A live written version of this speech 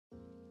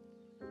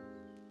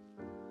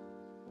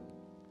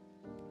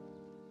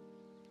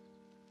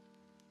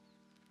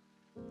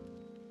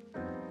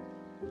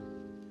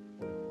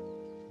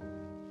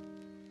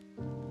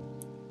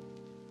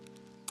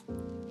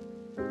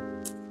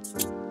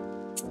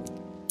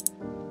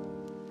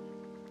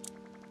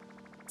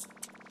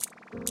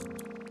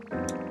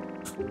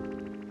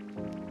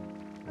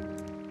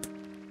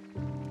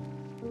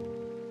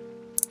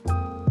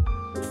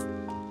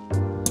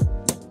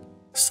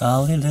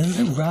Solid as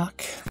a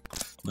rock.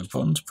 The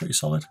buttons pretty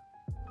solid.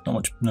 Not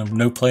much,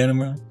 no play in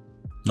them really.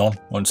 None. I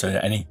wouldn't say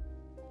any,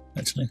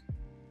 actually.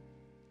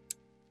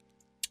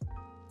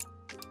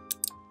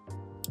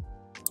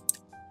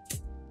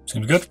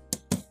 Seems good.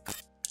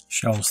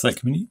 Shell's thick.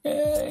 I mean,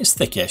 yeah, it's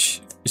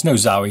thickish. It's no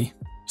Zowie.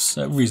 It's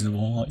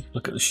reasonable. Like,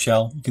 look at the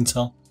shell, you can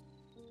tell.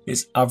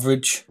 It's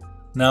average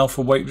now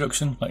for weight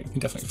reduction. Like, you can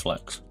definitely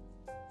flex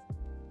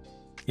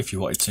if you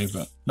wanted to,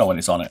 but not when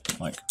it's on it.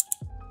 Like,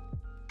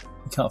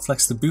 you can't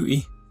flex the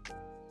booty.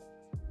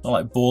 Not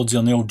like boardsy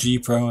on the old G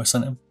Pro I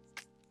sent him.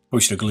 We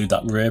should have glued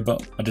that rear,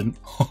 but I didn't.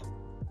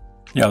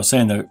 Yeah, I was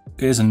saying though,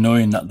 it is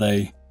annoying that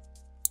they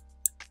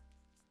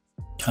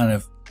kind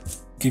of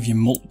give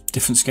you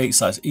different skate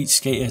sizes. Each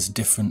skate has a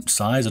different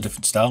size or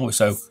different style,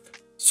 so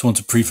someone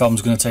to prefab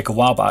is going to take a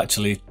while, but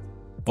actually,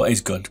 what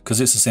is good,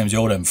 because it's the same as the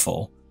old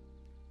M4.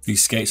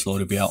 These skates will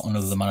already be out on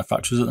other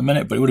manufacturers at the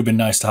minute, but it would have been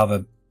nice to have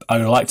a,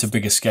 I'd have liked a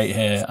bigger skate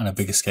here and a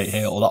bigger skate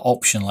here, or that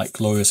option like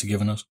Glorious are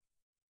giving us.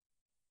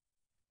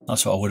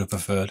 That's what I would have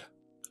preferred.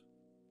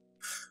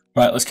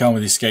 Right, let's go on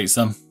with these skates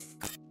then.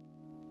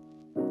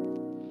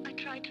 I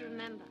try to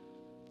remember,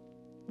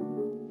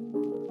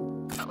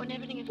 but when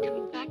everything is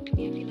coming back to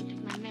me, I feel as if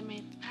my memory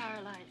is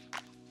paralyzed.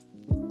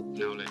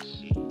 Now let's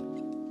see.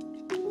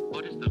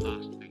 What is the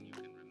last thing you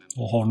can remember?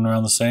 All holding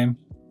around the same.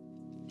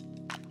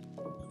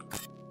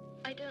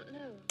 I don't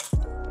know.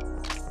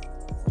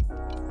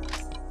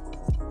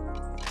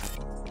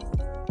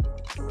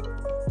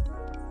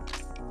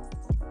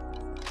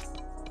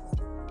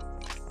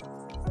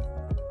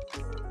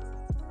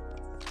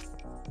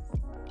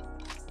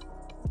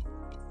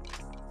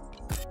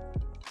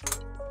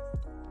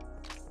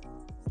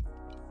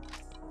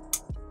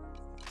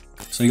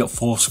 So you got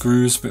 4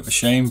 screws, bit of a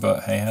shame,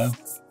 but hey ho.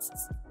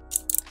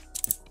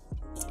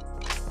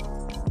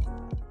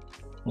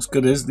 What's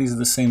good is these are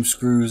the same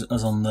screws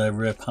as on the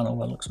rear panel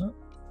by the looks of it.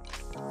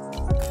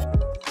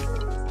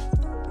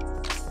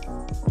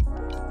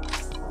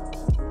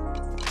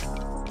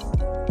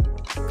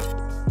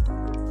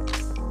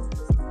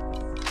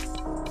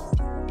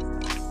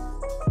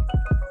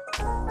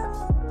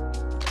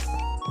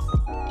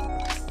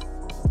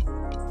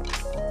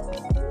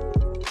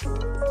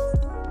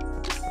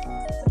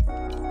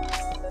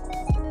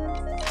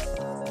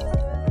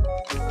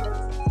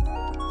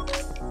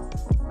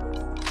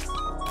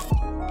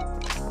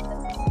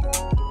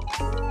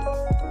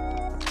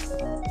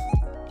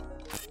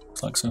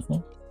 Like so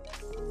far.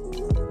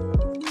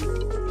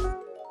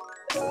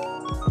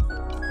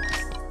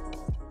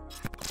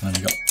 And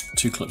you got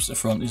 2 clips at the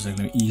front. These are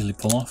going to easily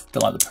pull off, a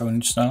bit like the Pro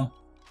Ninja style.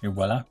 Here,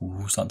 voila!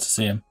 Ooh, starting to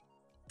see him.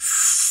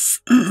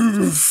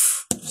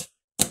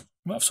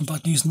 Might have some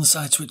bad news on the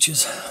side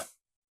switches.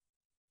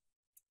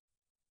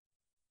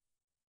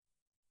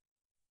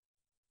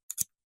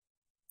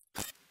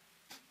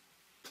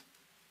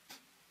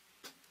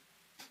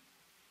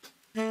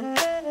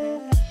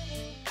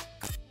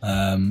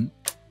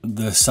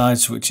 The side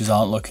switches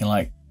aren't looking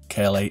like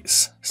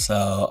KL8s,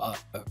 so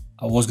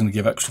I was going to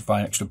give Xtrfy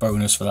an extra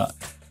bonus for that.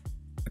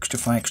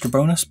 Xtrfy extra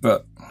bonus,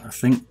 but I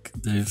think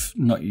they've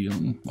not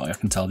used, well, I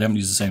can tell they haven't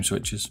used the same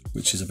switches,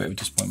 which is a bit of a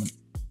disappointment.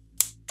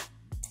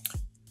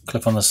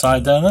 Clip on the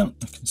side there then,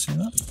 you can see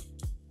that.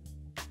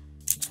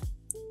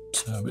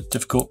 So a bit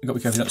difficult, you've got to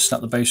be careful you don't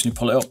snap the base when you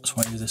pull it up, that's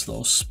why I use this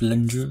little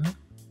splendour.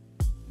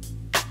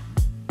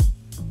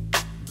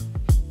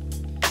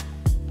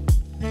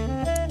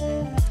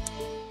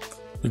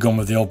 We're going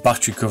with the old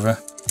battery cover.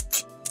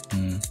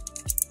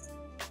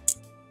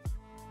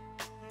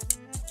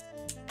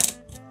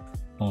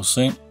 We'll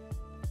see.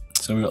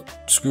 So we've got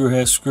screw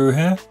here, screw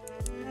here.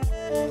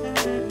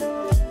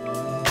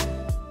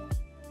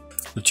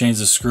 We've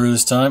changed the screw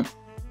this time.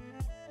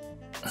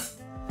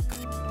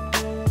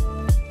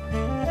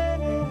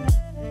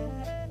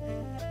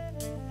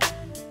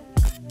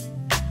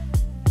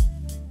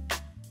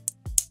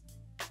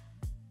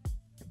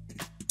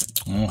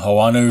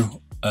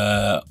 Hoanu.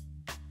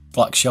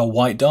 Black shell,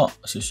 white dot.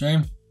 That's a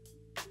shame.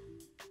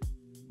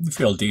 We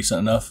feel decent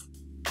enough.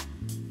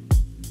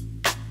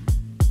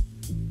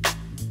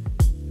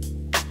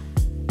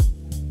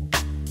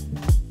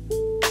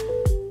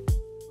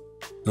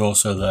 They're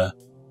also the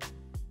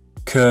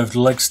curved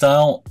leg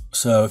style,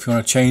 so if you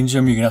want to change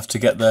them, you're gonna have to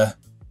get the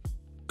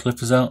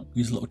clippers out.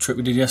 Use a little trick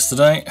we did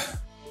yesterday. I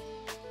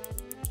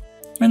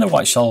mean, the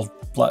white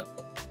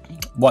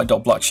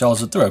dot black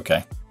shells, they're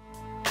okay.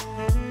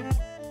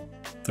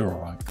 They're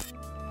alright.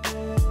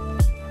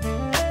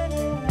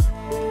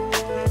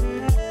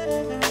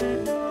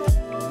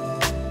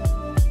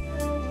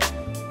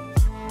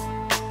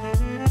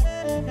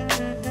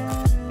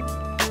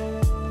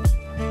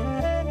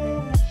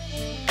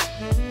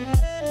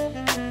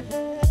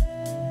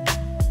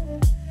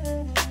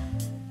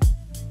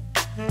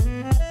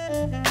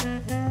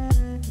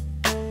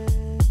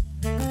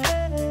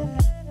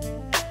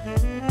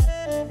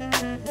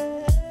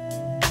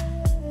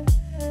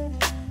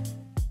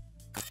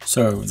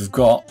 So they've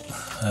got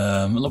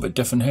a little bit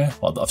different here.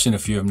 Well, I've seen a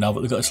few of them now,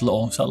 but they've got this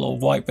little, it's that little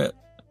white bit,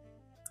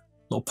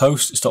 little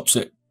post. It stops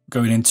it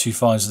going in too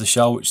far into the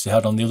shell, which they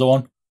had on the other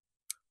one.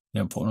 They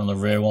don't put it on the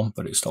rear one,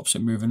 but it stops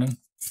it moving in.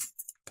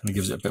 Kind of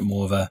gives it a bit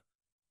more of a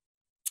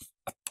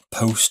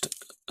post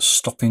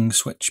stopping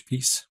switch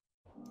piece.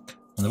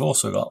 And they've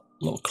also got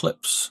little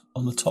clips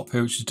on the top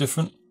here, which is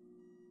different.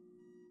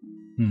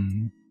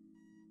 And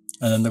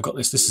then they've got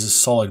this is a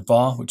solid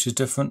bar, which is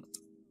different.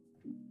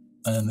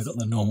 And then they've got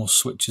the normal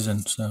switches in,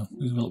 so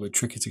it's a little bit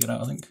tricky to get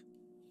out, I think.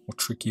 Or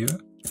trickier.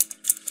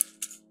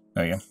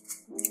 There you go.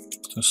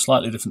 So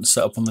slightly different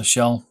setup on the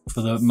shell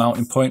for the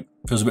mounting point.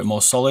 Feels a bit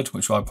more solid,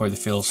 which I probably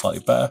feel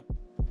slightly better.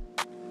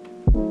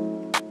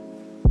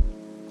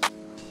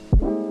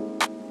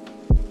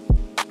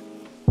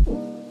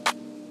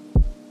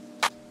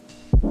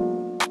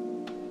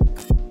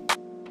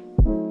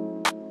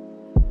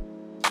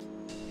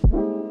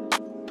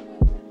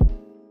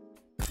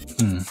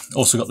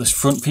 Also got this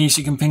front piece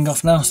you can ping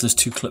off now, so there's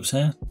 2 clips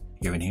here.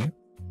 Here and here.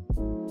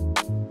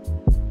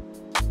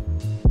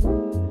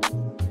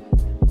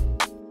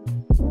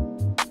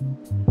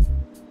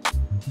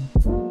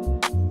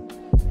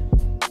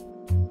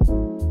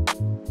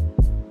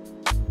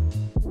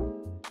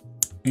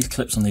 These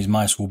clips on these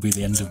mice will be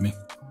the end of me.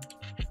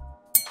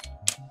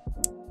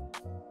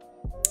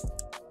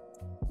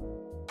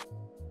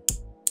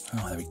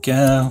 Oh, there we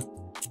go.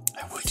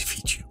 I will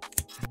defeat you.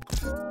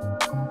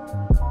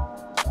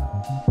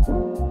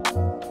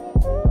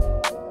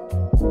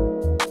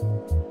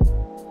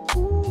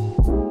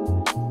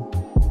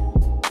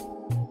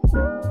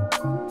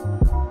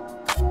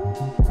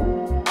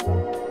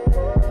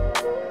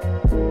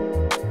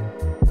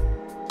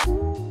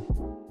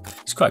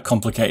 It's quite a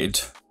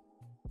complicated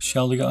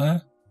shell they got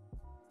here.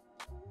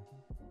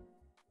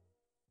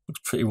 Looks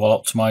pretty well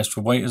optimized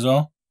for weight as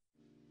well.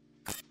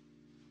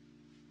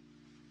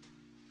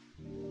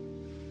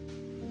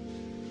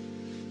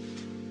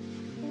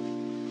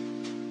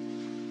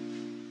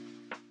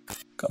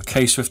 Got a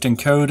K-Swift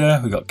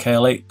encoder, we got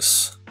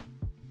KL8s,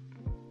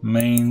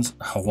 mains,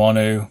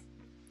 Hawanu.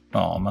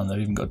 Oh man, they've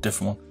even got a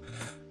different one.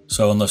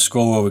 So on the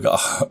scroll wheel, we got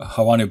a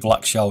Hawanu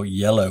black shell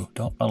yellow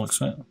dot, that looks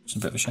like it. It's a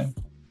bit of a shame.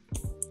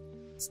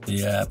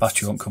 The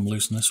battery won't come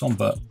loose in this one,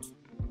 but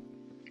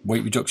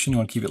weight reduction, you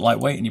want to keep it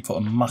lightweight and you put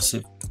a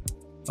massive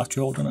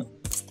battery holder on it.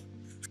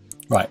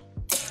 Right,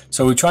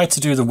 so we tried to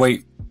do the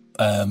weight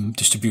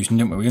distribution,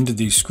 didn't we? We undid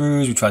these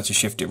screws, we tried to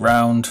shift it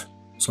round.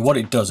 So what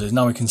it does is,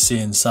 now we can see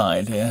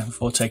inside here,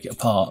 before I take it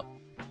apart,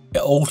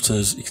 it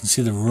alters, you can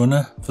see the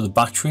runner for the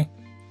battery.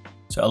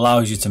 So it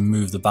allows you to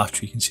move the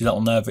battery, you can see that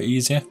one there a bit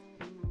easier.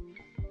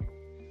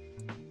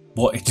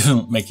 What it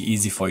doesn't make it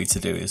easy for you to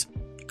do is,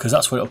 because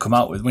that's what it'll come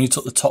out with. When you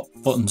took the top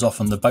buttons off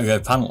and the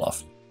panel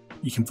off,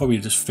 you can probably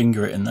just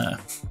finger it in there,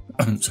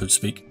 so to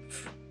speak.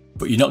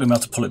 But you're not going to be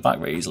able to pull it back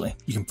very easily.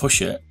 You can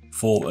push it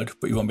forward,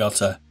 but you won't be able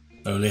to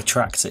really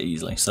attract it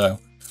easily. So,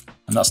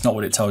 and that's not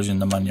what it tells you in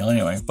the manual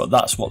anyway, but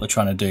that's what they're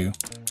trying to do.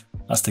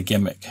 That's the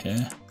gimmick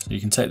here. So you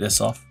can take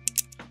this off,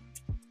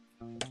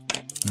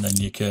 and then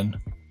you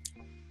can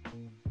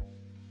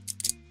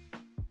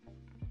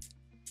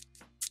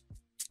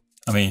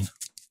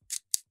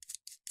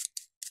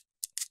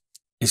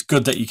it's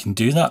good that you can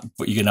do that,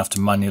 but you're going to have to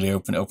manually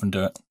open it up and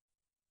do it.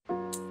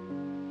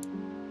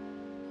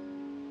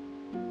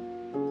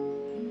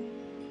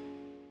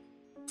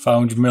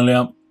 £500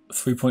 milliamp,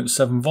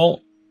 3.7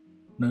 volt.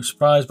 No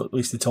surprise, but at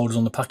least they told us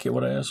on the packet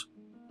what it is.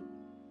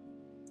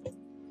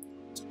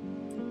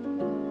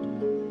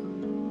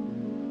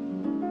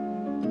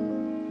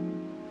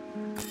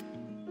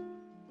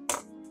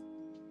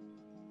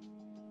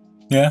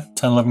 Yeah,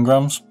 10-11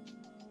 grams.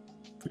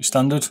 Pretty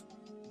standard.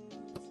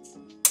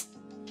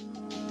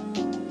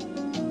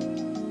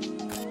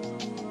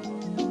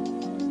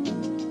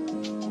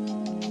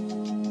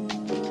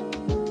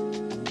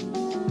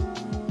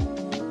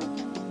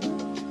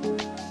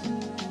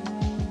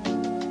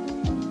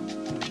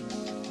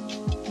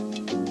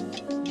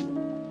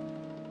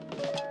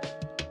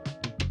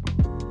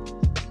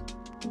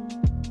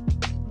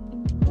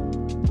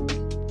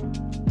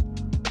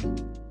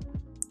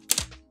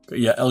 Got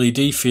your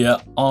LED for your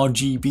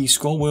RGB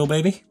scroll wheel,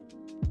 baby.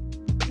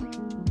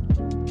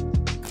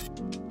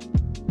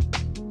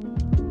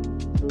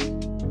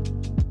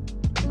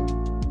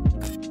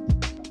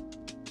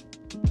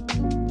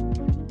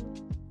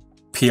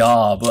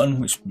 PR button,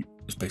 which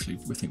is basically,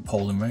 we think,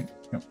 polling rate.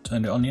 Yep,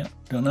 turned it on yet?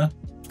 Don't know.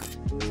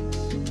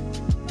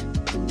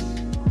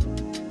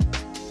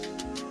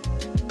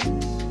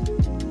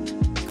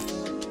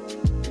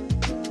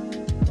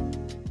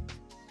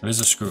 There is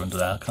a screw under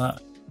there, look at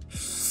that.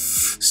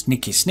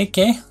 Sneaky,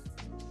 sneaky.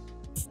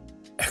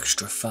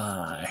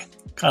 Xtrfy.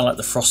 Kind of like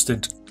the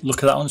frosted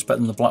look of that one. It's better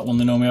than the black one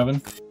they normally have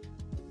in.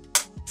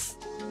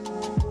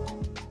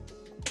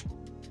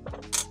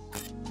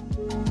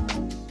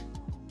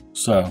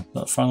 So,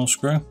 that final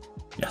screw?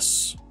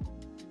 Yes.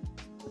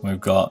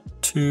 We've got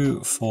 2,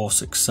 4,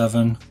 6,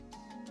 7,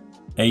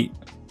 8,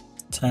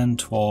 10,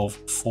 12,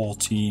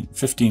 14,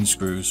 15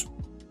 screws.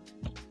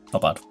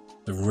 Not bad.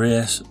 The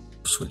rear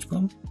switch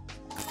button.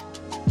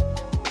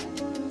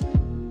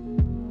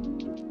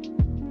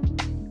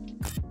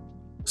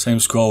 Same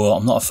scroll wheel.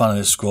 I'm not a fan of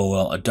this scroll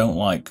wheel. I don't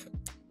like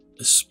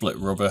this split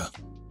rubber.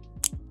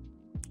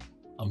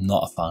 I'm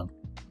not a fan.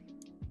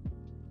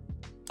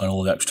 And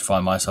all the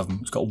Xtrfy mice have them.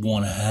 It's got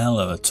one hell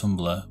of a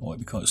tumbler, or what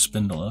we call it,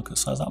 spindle. Look at the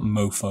size of that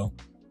mofo.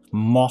 It's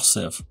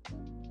massive.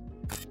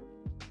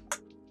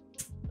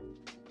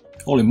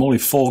 Holy moly,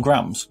 4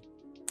 grams.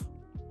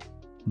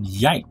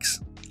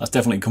 Yikes. That's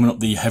definitely coming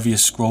up the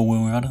heaviest scroll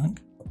wheel we've had, I think.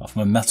 Apart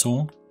from a metal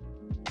one.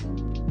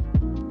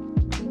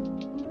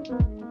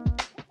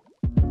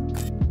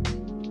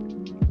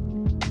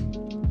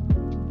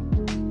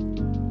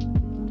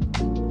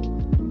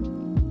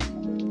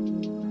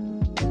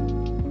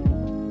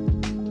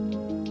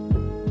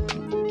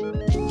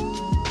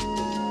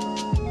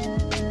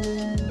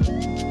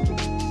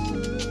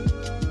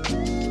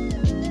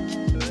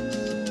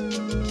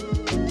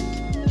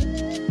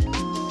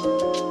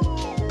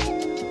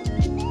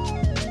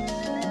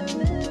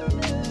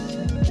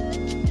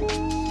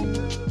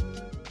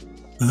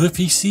 The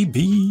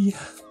PCB.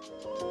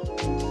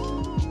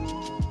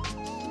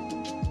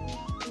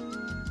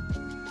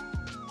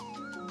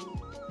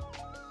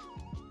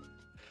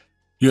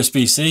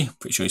 USB-C,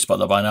 pretty sure you spot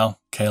that by now.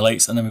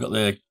 KL8s, and then we've got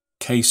the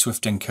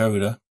K-Swift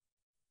encoder.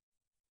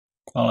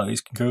 Quite like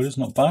these encoders,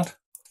 not bad.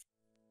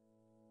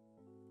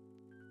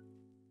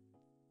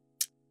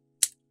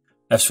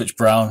 F-switch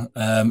brown,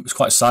 it's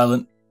quite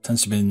silent,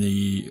 tends to be in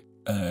the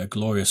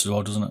Glorious as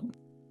well, doesn't it?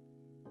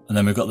 And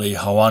then we've got the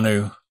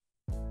Hawanu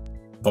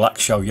black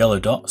shell yellow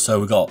dot. So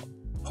we've got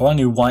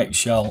Hawanu white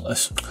shell,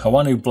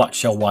 Hawanu black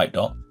shell white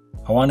dot,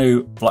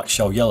 Hawanu black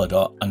shell yellow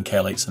dot, and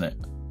KL8s in it.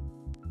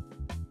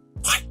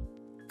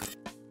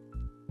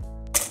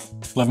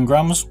 11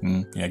 grams?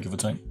 Yeah, give or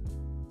take.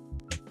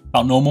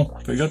 About normal,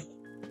 pretty good.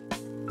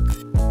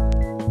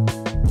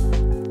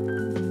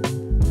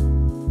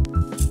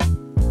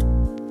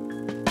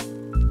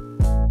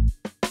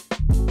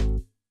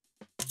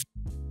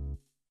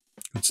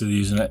 So they're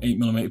using an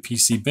 8mm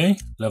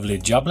PCB, lovely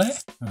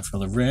jablet. And for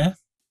the rear,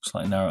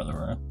 slightly narrow at the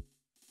rear.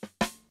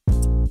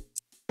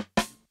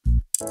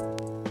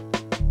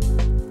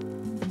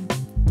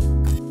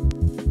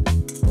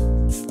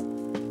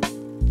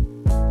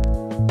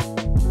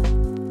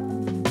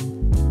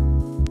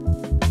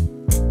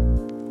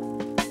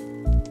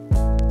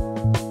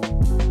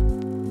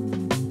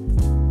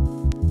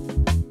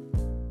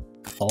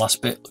 The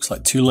last bit looks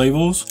like 2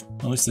 labels.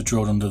 At least they're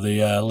drawn under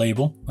the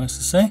label, nice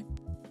to see.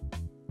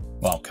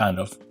 Well, kind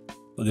of.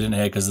 But they didn't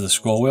hear because of the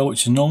scroll wheel,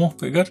 which is normal,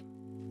 pretty good.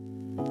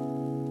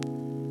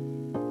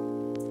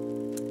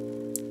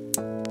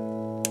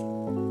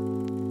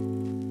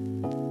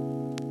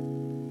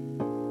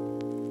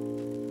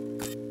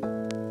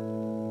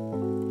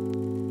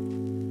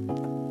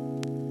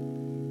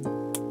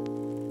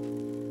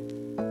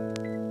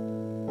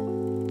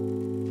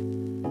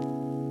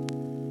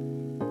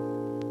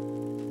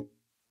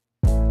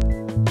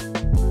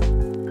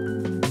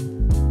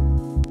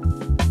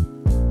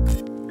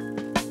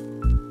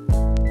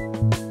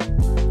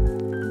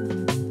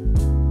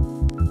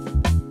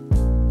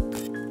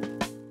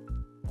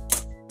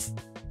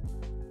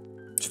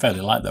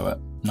 Fairly light though, at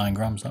 9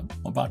 grams, that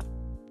not bad.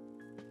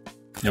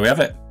 There we have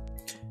it.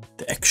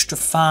 The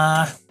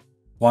Xtrfy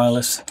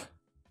Wireless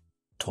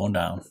torn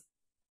down.